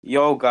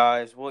Yo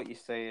guys, what you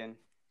saying?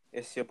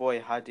 It's your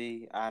boy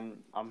Hadi, and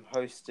I'm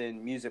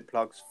hosting Music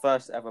Plug's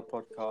first ever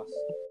podcast.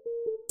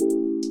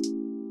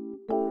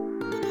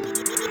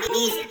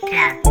 Music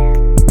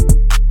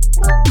Plug.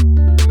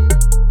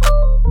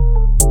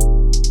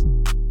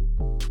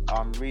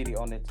 I'm really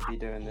honored to be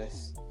doing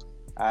this,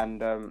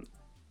 and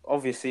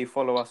obviously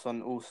follow us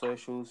on all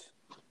socials.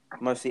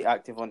 Mostly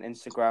active on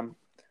Instagram,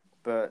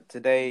 but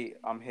today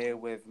I'm here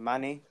with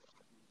Manny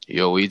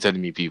Yo, what you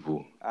telling me,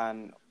 people?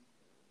 and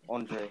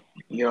Andre.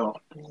 Yo,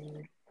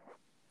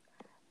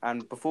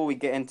 And before we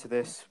get into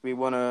this, we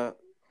want to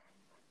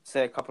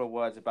say a couple of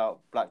words about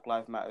Black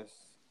Lives Matters.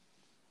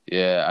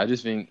 Yeah, I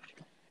just think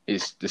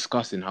it's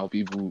disgusting how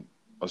people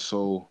are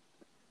so,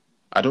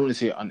 I don't want to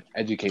say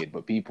uneducated,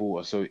 but people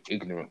are so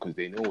ignorant because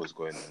they know what's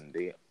going on.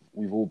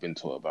 We've all been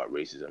taught about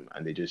racism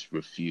and they just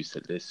refuse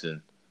to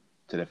listen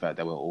to the fact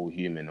that we're all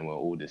human and we're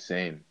all the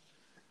same.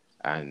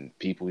 And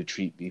people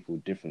treat people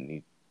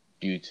differently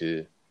due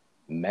to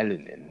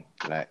melanin,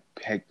 like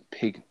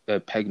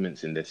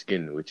pigments in their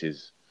skin, which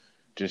is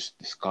just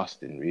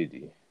disgusting,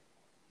 really.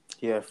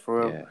 Yeah,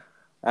 for real. Yeah.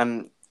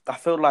 And I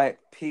feel like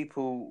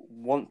people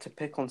want to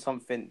pick on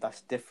something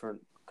that's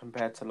different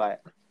compared to like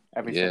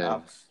everything Yeah.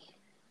 else.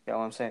 You know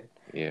what I'm saying?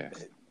 Yeah.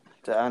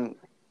 And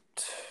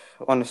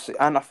honestly,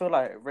 and I feel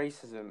like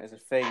racism is a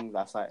thing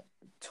that's like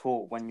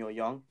taught when you're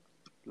young.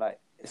 Like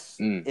it's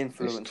It's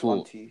influenced taught.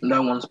 onto you.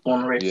 no one's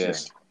born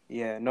racist.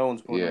 Yeah, no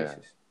one's born Yeah.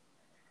 racist.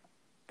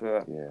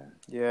 But Yeah.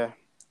 yeah.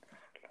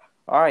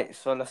 All right,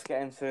 so let's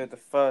get into the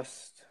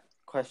first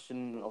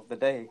question of the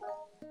day.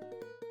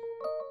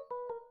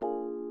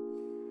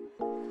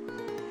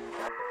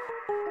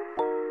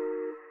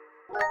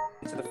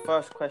 So the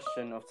first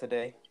question of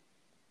today: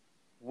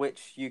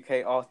 which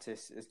UK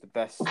artist is the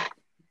best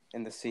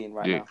in the scene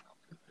right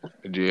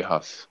J J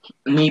Hus,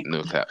 Me,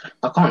 no cap.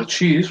 I can't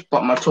choose,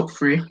 but my top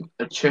three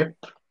are Chip,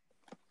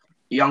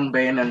 Young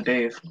Bane, and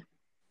Dave.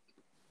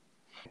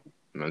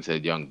 Man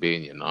said Young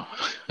Bane, you know.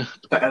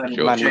 Better than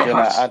Sure. Manny, do J you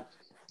wanna Hus. add?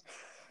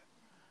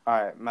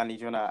 All right, Manny, do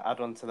you wanna add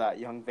on to that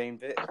Young Vane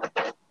bit?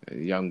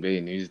 Young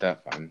Bane, who's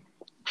that, fam?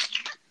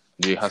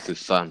 J Hus's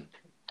son.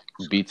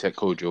 B-Tech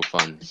Kojo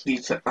funds.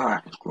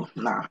 Alright, cool.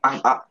 Nah,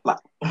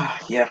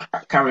 yeah,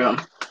 carry on.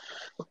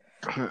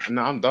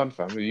 No, I'm done,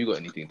 fam. Have you got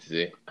anything to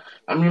say?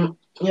 I mean,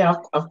 yeah,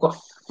 I've got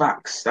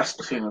facts. That's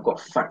the thing. I've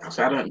got facts.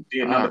 I don't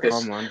do none of this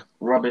Come on.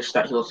 rubbish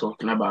that he was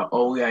talking about.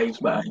 Oh yeah, he's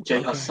better.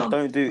 J Hus son.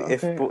 Don't do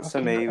if Okay, buts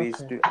and okay,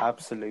 maybes, okay. do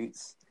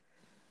absolutes.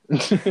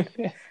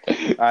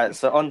 All right,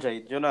 so Andre,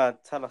 do you wanna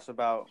tell us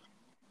about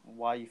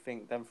why you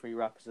think them three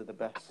rappers are the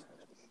best?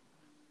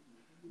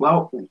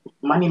 Well,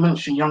 Manny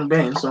mentioned Young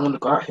Bane, so I'm gonna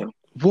go at him.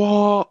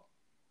 What?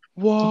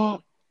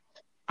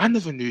 I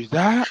never knew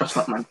that. Trust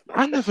that man.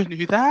 I never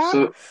knew that.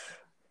 So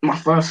my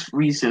first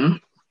reason,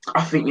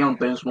 I think Young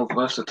Bane's more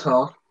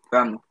versatile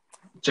than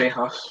J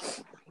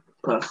Hus,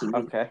 personally.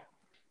 Okay.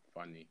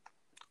 Funny.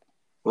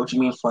 What do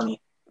you mean funny?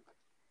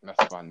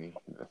 That's funny.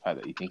 The fact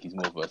that you think he's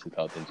more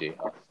versatile than J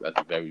Hus.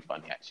 That's very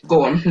funny, actually.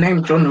 Go on,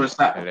 name genres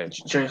that Hello.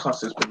 J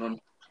Hus has been on.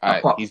 Alright,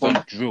 Apart he's from-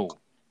 done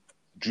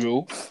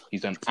drill,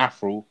 he's done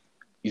afro,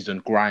 he's done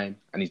grime,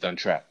 and he's done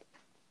trap.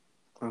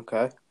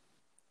 Okay.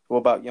 What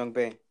about Young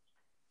Bane?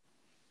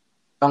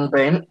 Young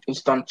Bane,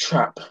 he's done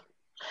trap,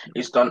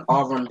 he's done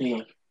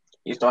R&B,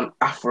 he's done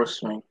Afro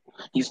swing,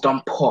 he's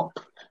done pop.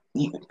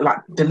 Like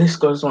the list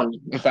goes on.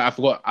 In fact,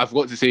 I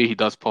forgot to say he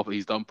does pop.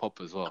 He's done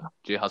pop as well.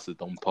 J Hus has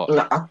done pop.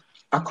 Like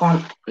I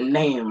can't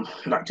name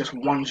like just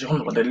one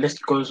genre. The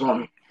list goes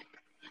on.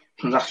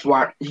 And that's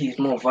why he's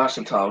more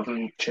versatile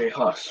than J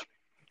Hus.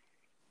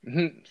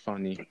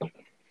 Funny.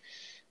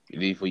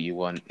 Believe what you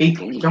want.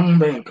 Young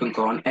Bane can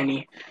go on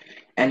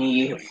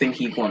anything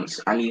he wants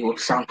and he will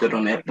sound good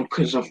on it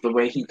because of the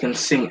way he can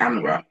sing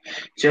and rap.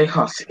 J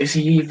Hus, is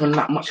he even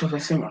that much of a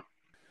singer?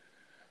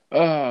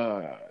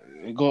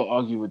 You got to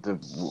argue with the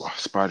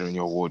spider in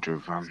your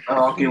wardrobe, fam.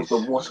 I'll argue with the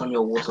water on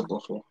your water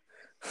bottle.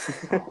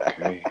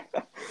 Okay.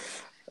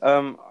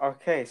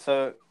 Okay,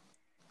 so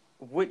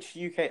which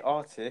UK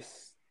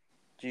artist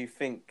do you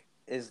think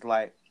is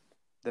like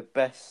the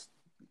best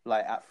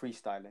like at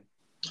freestyling?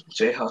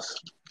 J Hus.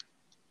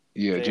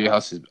 Yeah, J J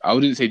Hus is. I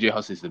wouldn't say J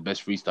Hus is the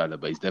best freestyler,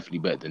 but he's definitely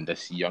better than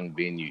this young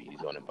venue he's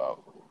on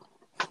about.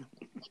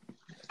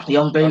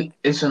 Young Bane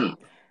isn't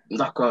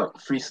like a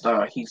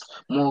freestyler. He's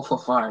more of a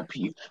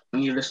vibe.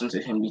 When you listen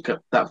to him, you get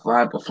that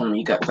vibe from him.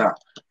 You get that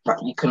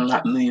you can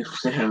like move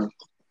to him.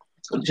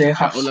 J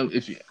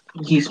Hus,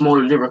 he's more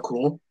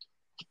lyrical,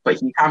 but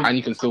he can. And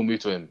you can still move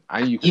to him.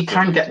 And you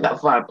can get that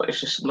vibe, but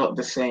it's just not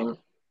the same.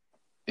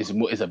 It's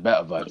a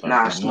better vibe, fam.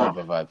 Nah, it's more of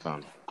a vibe,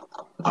 fam.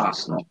 Nah,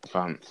 it's not.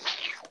 Fam.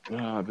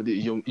 But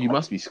you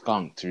must be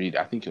skunked to read.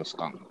 I think you're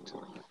skunked.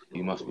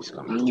 You must be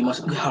skunked. You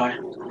must be high.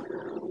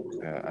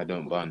 I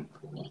don't bun.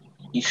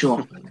 You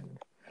sure?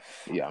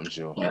 Yeah, I'm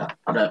sure. Yeah,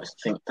 I don't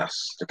think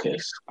that's the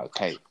case.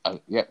 Okay.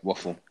 Yeah,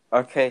 waffle.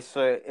 Okay,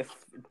 so if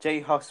J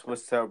Hus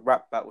was to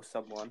rap battle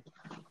someone,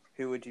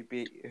 who would you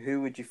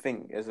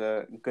think is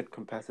a good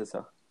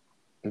competitor?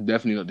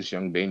 Definitely not this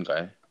young Bane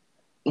guy.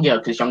 Yeah,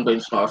 because Young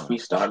Bane's not a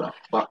freestyler,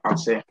 but I'd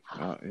say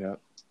Yeah.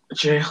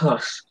 J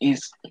Hus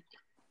is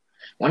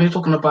when you're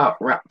talking about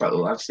rap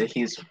battle, I'd say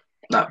he's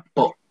that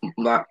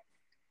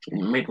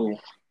middle.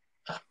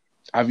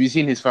 Have you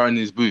seen his fire in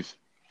his booth?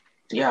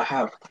 Yeah, I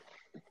have.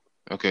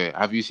 Okay.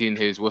 Have you seen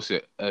his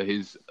the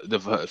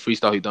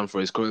freestyle he done for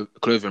his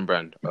clothing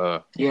brand?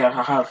 Yeah,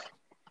 I have.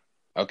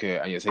 Okay,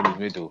 and you're saying he's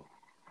middle.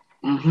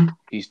 Mhm.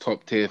 He's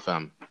top tier,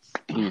 fam.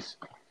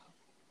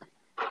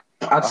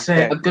 I'd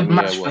say a good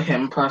match what? for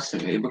him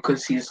personally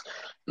because he's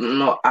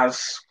not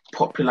as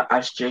popular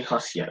as J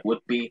Hus yet would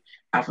be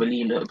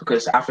Avelino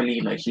because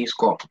Avelino he's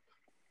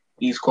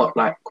got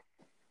like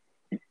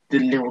the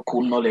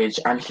lyrical knowledge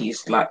and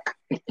he's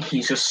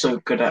just so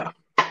good at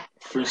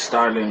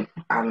freestyling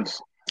and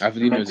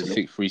Avelino's a mentally.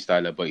 sick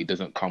freestyler, but he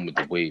doesn't come with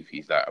the wave.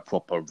 He's like a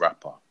proper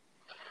rapper.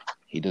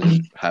 He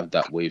doesn't have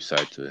that wave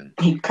side to him.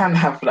 He can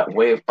have that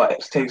wave, but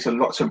it takes a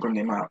lot to bring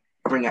it out.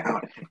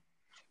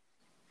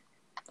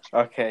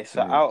 Okay,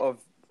 so out of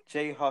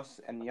J Hus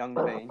and Young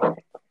Bane,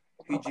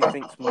 who do you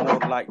think's more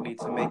likely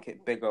to make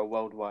it bigger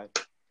worldwide?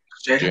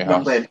 J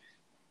Young Bane.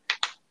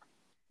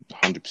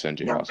 100%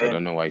 J Hus. I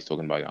don't know why he's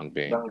talking about Young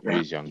Bane.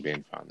 Who's Young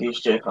Bane fan?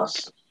 Who's J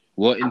Hus?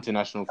 What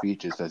international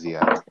features does he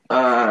have?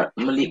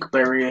 Malik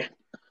Berry.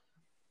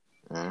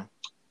 I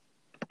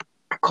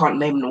can't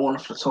name the one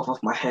off the top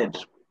of my head.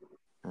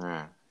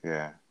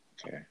 Yeah.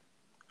 Okay.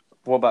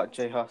 What about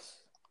J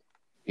Hus?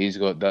 He's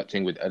got that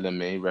thing with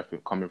LMA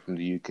coming from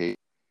the UK.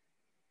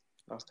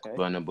 Okay.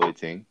 Burna Boy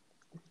thing.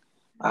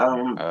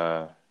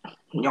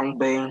 Young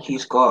Bane,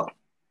 he's got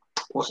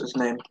what's his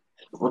name?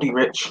 Roddy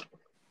Ricch.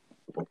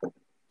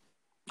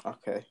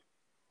 Okay.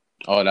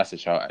 Oh, that's a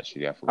shout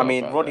actually. I forgot. I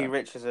mean, Roddy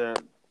Ricch is a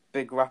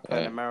big rapper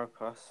in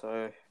America,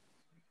 so.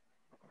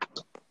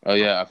 Oh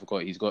yeah, I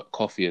forgot. He's got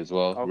Coffee as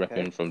well,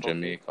 rapping from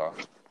Jamaica.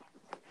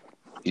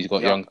 He's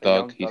got Young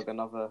Thug. Young Thug,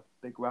 another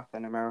big rapper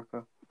in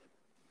America.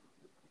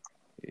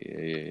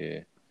 Yeah.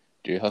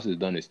 J Hus has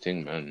done his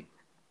thing, man.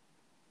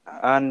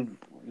 And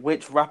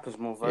which rapper's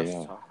more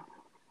versatile?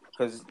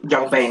 Because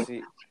Young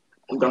Bane.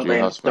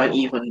 Don't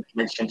even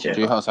mention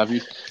J Hus. Have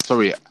you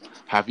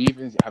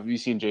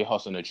seen J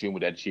Hus on a tune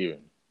with Ed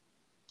Sheeran?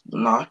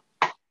 No.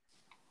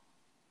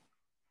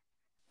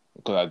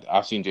 Because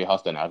I've seen J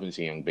Hus, and I haven't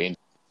seen Young Bane.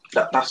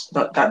 That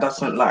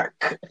doesn't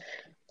like.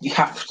 You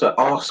have to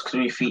ask to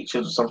be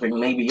featured or something.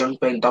 Maybe Young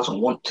Bane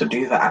doesn't want to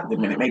do that at the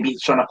minute. Maybe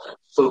he's trying to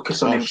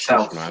focus on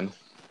himself.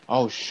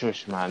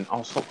 Shush, man.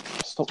 Oh,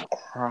 stop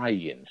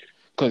crying.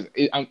 Because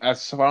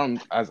as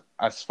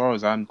far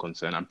as I'm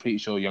concerned, I'm pretty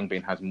sure Young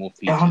Bane has more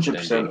features 100%.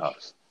 than J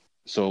Hus.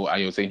 So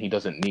you're saying he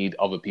doesn't need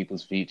other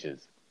people's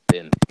features?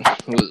 Then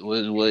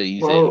what are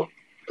you saying?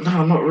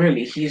 No, not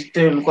really. He's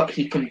doing what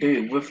he can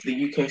do with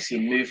the UK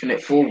scene, moving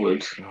it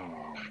forward.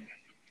 Oh.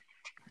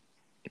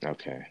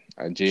 Okay.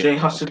 J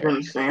Hus is doing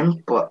the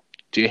same, but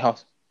J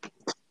Hus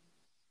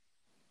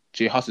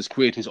has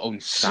created his own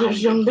sound.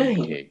 So Young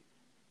Bane.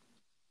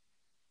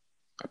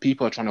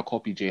 People are trying to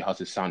copy J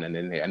Hus's sound, and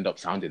then they end up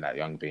sounding like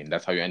Young Bane.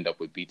 That's how you end up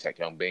with B-Tech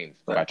Young Bane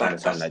by trying to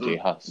sound like J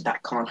Hus.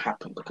 That can't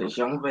happen because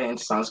Young Bane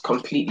sounds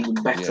completely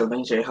better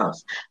than J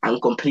Hus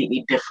and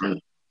completely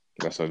different.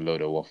 That's a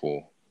load of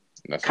waffle.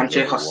 Can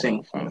J Hus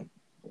sing?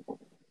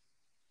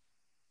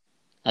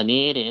 I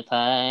need it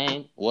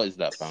fine. What is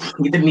that, fam?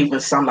 He didn't even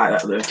sound like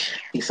that though.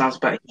 He sounds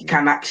better. He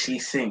can actually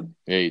sing.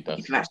 Yeah, he does.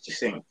 He can actually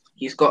sing.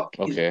 He's got.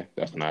 Okay,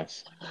 that's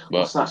nice. But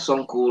what's that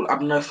song called? I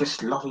don't know if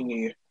it's Loving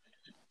You.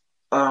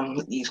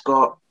 He's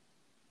got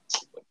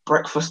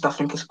Breakfast. I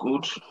think it's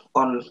called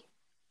on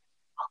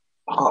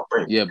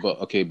Heartbreak. Yeah,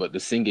 but the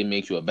singing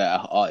makes you a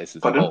better artist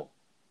as a whole.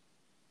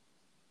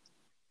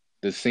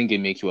 The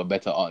singing makes you a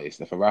better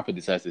artist. If a rapper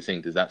decides to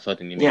sing, does that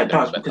suddenly make it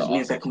does because it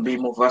means they can be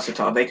more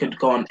versatile. They could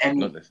go on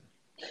any.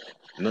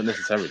 Not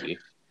necessarily,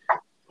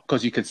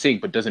 because you could sing,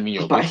 but doesn't mean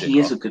you're. But he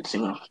is a good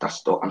singer.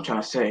 That's what I'm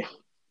trying to say.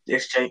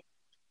 Yes, Jay.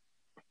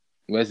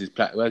 Where's the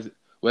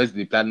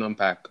platinum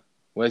pack?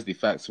 Where's the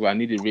facts? Well, I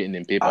need it written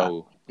in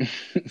paper.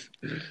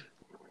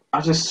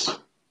 I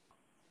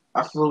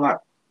feel like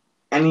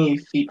any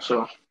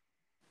feature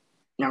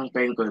Young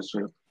Bane goes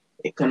with,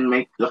 it can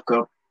make like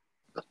a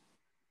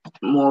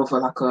more of a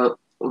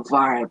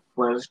vibe.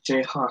 Whereas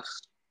J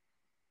Hus,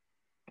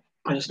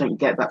 I just don't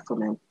get that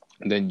from him.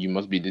 And then you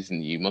must be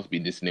listening. You must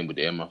be listening with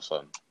Air Maths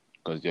on,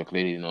 because you're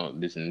clearly not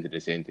listening to the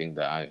same thing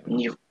that I am.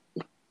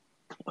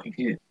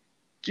 Yeah.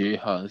 J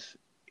Hus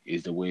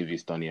is the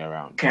waviest Donny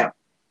around. Cap.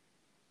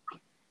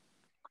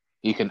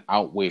 He can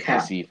outwave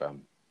the C,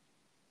 fam.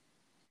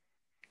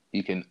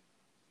 He can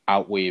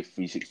outwave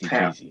 360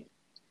 Cheesy.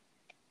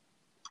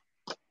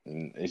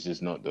 It's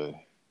just not the.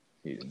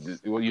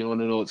 What you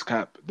want to know? It's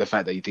cap. The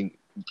fact that you think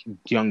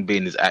Young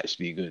Bane is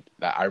actually good.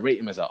 Like, I rate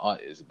him as an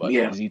artist, but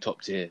is he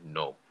top tier?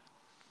 No.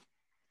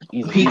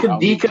 He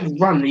could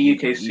run the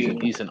UK scene. He's a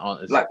decent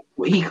artist. Like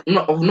he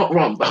not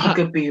wrong, but he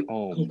could be.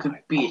 He could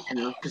be in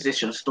a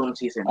position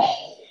Stormzy's in.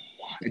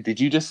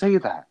 Did you just say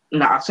that?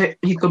 No, I said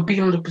he could be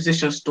in the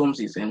position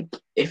Stormzy's in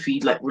if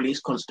he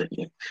released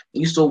constantly.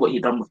 You saw what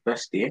he done with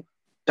Bestie.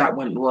 That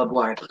went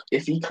worldwide.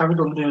 If he carried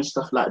on doing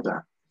stuff like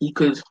that, he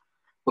could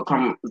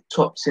become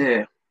top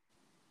tier.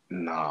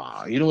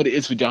 Nah, you know what it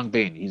is with Young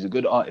Bane? He's a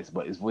good artist,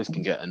 but his voice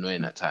can get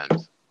annoying at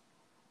times.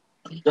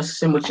 That's the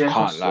same with J Can't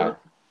Hus. lie.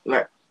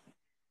 Like,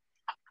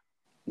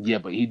 Yeah,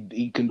 but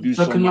he can do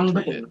so so can much Young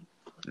with Bane. it.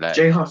 Like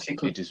J Hus, it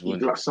just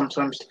wouldn't. like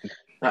sometimes,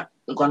 like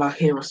when I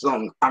hear a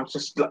song, I'm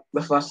just like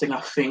the first thing I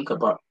think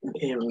about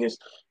hearing is,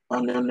 oh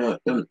no,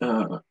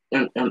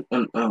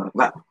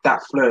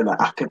 that flow. Like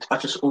I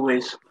just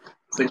always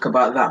think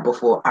about that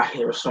before I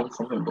hear a song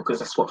from him because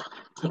that's what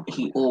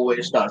he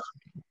always does.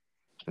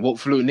 What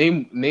flow?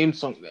 Name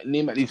song.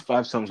 Name at least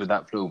 5 songs with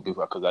that flow,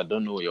 because I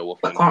don't know what you're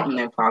I waffling can't on.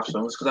 name 5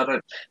 songs because I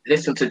don't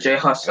listen to J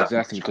Hus that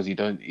Exactly, much. because you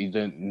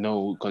don't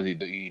know, because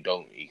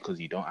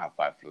you don't have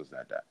 5 flows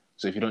like that.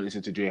 So if you don't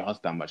listen to J Hus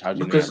that much, how do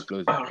you know he has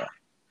Because flows like that?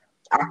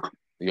 I,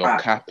 You're I,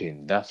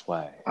 capping. That's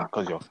why. I,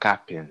 Because you're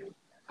capping.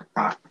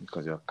 I,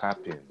 Because you're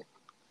capping.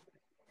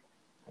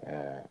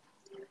 Yeah.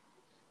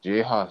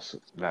 J Hus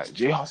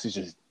is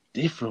just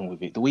different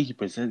with it. The way he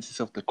presents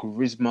himself, the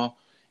charisma,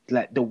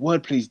 like the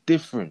wordplay is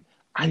different,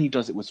 and he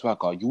does it with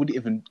swagger. You wouldn't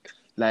even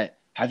like.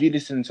 Have you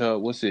listened to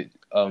what's it?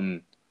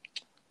 The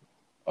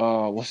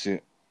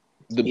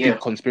yeah, Big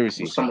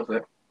Conspiracy? some of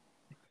it.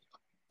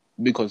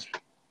 Because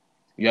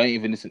you ain't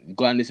even listen.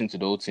 Go and listen to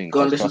the whole thing.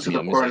 Go and Because listen trust to me,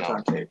 the you're missing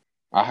quarantine out. tape.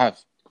 I have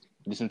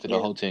listened to the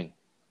Yeah. whole thing.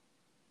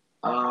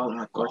 Oh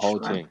my The gosh, whole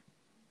man. thing.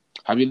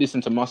 Have you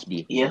listened to Must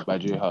Be? Yeah. By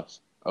J Hus?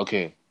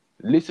 Okay.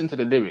 Listen to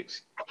the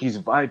lyrics. He's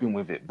vibing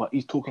with it, but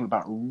he's talking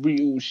about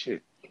real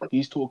shit.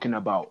 He's talking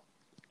about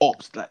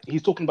ops. Like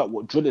he's talking about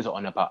what drillers are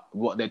on about,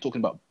 what they're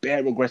talking about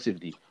bare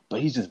aggressively,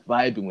 but he's just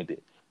vibing with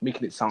it,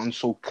 making it sound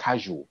so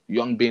casual.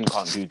 Young Bane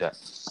can't do that.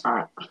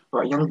 Alright.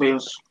 But Young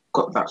Bane's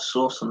got that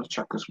sauce on the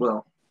track as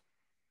well.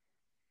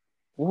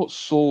 What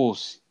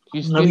sauce?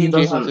 He's No, he stealing J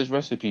doesn't. Hus's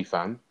recipe,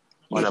 fam.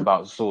 On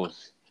about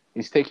sauce.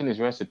 He's taking his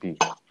recipe.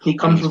 He And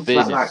comes he's with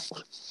fitting like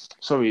it.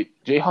 Sorry,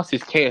 J Hus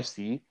is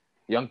KFC,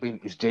 Young Bane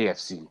is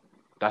JFC.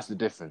 That's the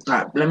difference.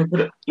 right, let me put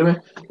it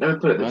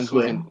Man's this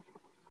way.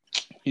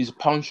 He's a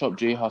pound shop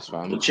J Hus,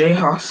 fam. J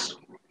Hus,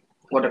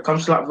 when it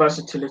comes to like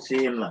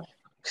versatility and like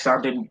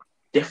sounding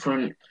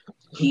different,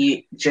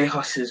 J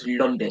Hus is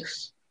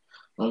Londis.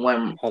 And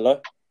when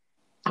Hello?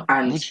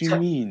 and What do you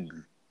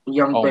mean?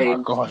 Young Oh my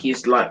Bane, god.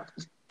 he's like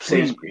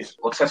Sainsbury's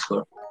or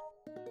Tesco.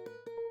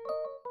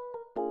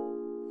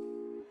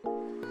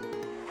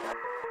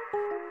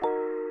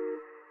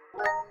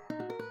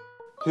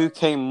 Who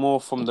came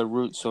more from the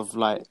roots of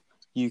like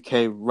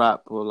UK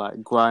rap or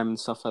like grime and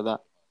stuff like that?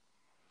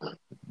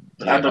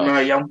 I don't know,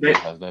 Young Bane. J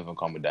Hus don't even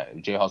come with that.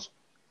 J Hus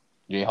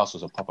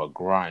was a proper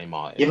grime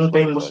artist. Young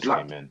Bane was first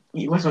like came in.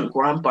 he wasn't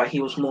grime, but he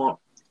was more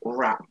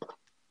rap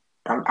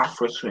and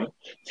Afro swing.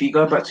 If you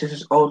go back to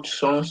his old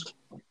songs,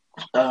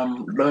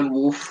 Lone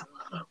Wolf,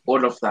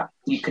 all of that,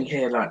 you can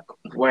hear like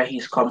where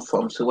he's come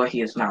from to where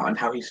he is now and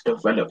how he's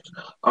developed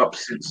up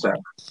since then.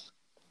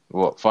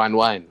 What? Fine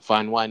Wine?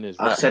 Fine Wine is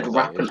rap. I said Was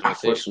rap that and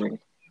Afro swing.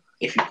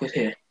 If you could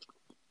hear,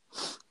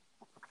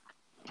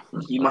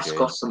 you must Okay.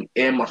 got some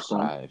earmuffs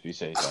on. If you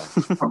say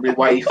so. Probably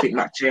why you think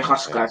that J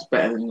Hus guy's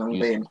better than Young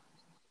Bane.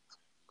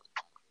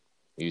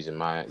 Using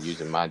my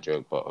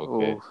joke, but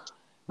okay.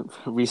 Oh,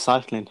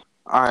 recycling.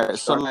 Alright,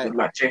 so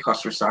like J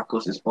Hus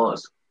recycles his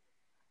bars.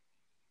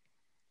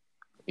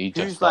 He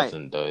just who's like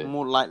doesn't though.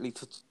 more likely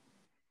to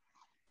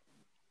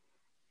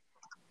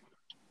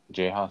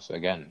J Hus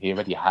again. He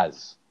already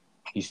has.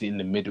 He's in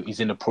the middle. He's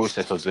in the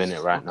process of doing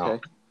it right now.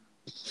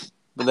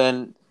 But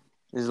then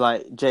is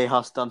like J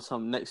Hus done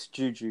some next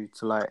Juju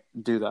to like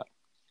do that?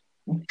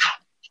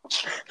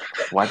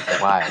 Why?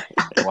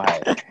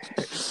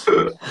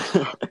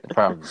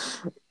 Fam,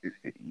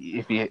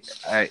 if you,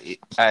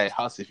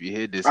 Hus, if you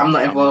hear this, I'm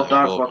not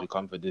involved. You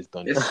come for this,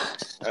 Donny.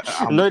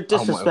 No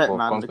disrespect,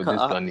 man. Come for this,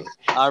 Donny.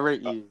 I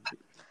rate you.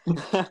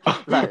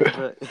 Like,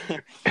 but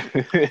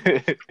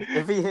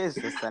if he hears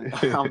this, then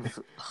I'm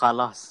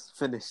khalas,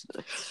 finished.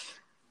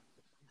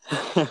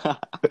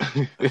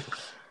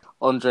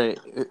 Andre,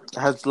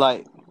 has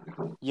like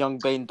Young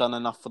Bane done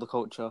enough for the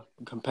culture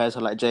compared to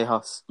like J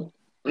Hus?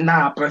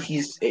 Nah, but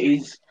he's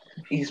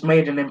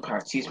made an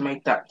impact. He's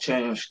made that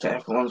change to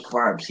everyone's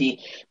vibes.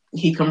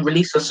 He can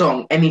release a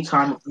song any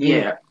time of the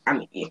year,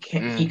 and he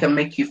can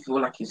make you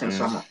feel like he's in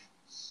summer.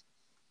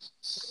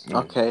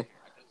 Okay.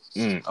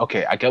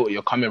 Okay, I get what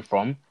you're coming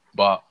from,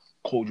 but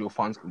cultural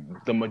fans,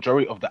 the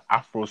majority of the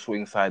Afro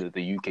swing side of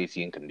the UK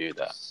scene can do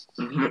that.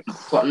 Mm-hmm.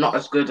 But not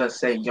as good as,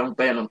 say, Young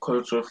Bane and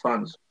cultural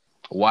fans.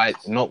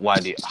 Not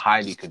widely.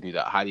 Highly could do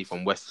that. Highly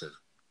from Western,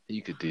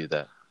 you could do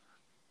that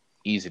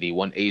easily.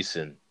 One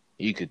Asen,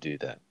 you could do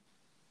that.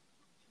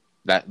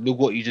 Like, look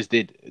what you just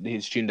did.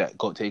 His tune that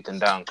got taken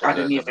down. I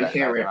didn't even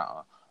hear it.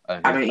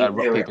 I didn't even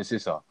hear Paper,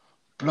 Scissors.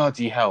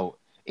 Bloody hell!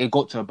 It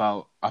got to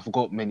about, I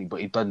forgot many, but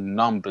it done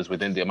numbers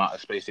within the amount of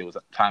space it was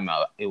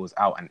it was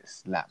out, and it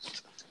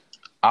slapped.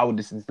 I would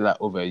listen to that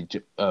over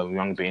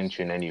Young Bane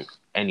tune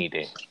any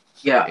day.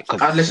 Yeah,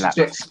 I listened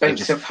to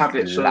Expensive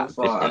Habits so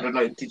far. I don't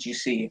know, did you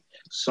see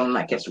song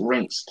that gets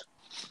rinsed?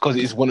 Because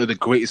it's one of the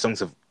greatest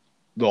songs of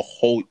the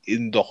whole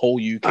UK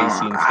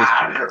scene's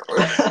history.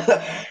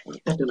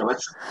 I don't know.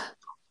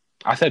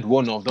 I said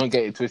one of. Don't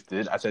get it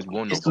twisted. I said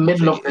one of. It's the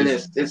middle of the Is,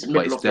 list. It's the but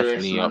middle it's of the list,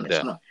 definitely man. up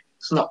there.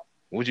 It's not.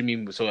 What do you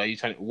mean? So are you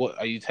trying? What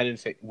are you telling?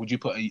 Would you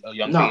put a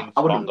Young No, Bane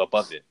I wouldn't. song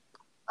above it?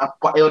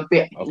 But it would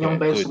be Okay, Young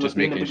Benson good. would Just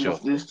be in the making middle sure.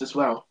 of the list as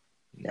well.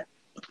 Yeah.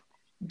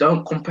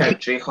 Don't compare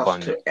J Hus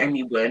Funny. to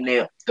anywhere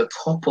near the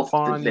top of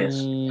the list,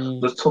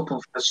 the top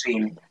of the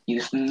scene.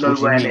 He's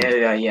nowhere near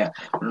there yet.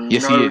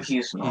 Yes, No, he is.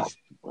 he's not.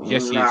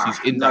 Yes, he is. He's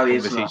in No, that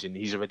he's not. conversation.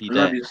 He's already No,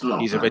 there. he's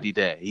not. He's man. already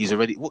there. He's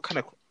already. What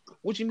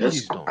do you mean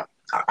he's not?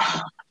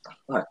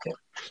 Okay.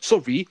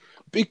 Sorry,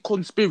 Big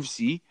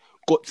Conspiracy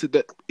got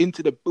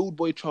into the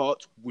Billboard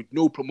charts with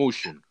no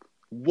promotion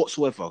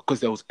whatsoever because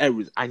there was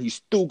errors, and he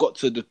still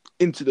got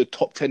into the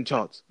top 10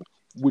 charts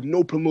with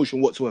no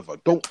promotion whatsoever.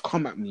 Don't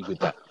come at me with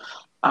that.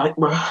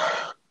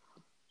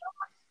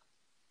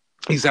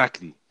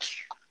 Exactly.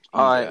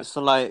 All right,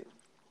 so like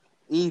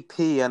EP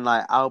and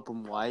like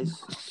album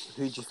wise,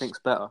 who do you think's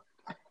better?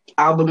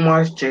 Album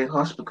wise, J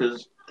Hus,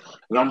 because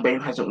Young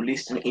Bane hasn't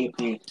released an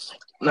EP.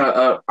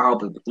 No,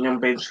 album. Young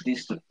Bane's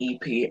released an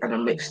EP and a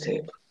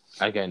mixtape.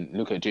 Again,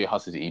 look at J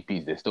Hus's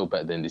EPs. They're still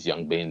better than this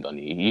Young Bane done.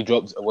 He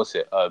drops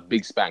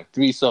Big Spang,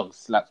 3 songs,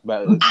 slaps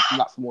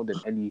more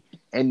than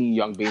any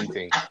Young Bane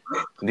thing.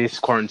 This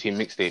quarantine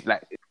mixtape,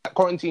 like that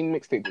quarantine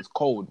mixtape was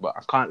cold, but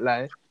I can't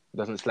lie, it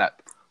doesn't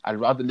slap. I'd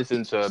rather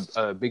listen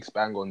to Big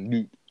Spang on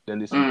loop than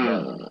listen to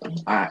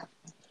that. Alright.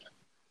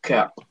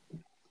 Cap.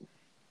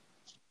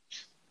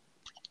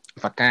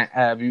 If I can't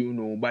have you,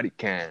 nobody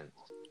can.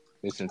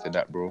 Listen to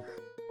that, bro.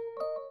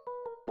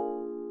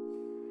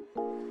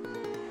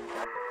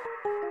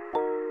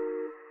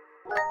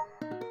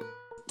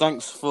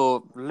 Thanks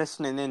for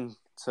listening in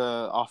to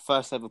our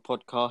first ever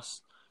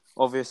podcast.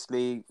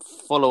 Obviously,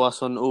 follow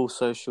us on all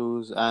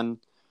socials and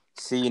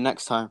see you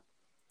next time.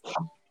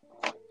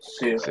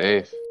 See you.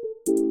 Safe.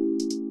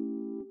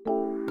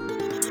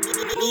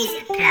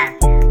 Music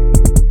Club.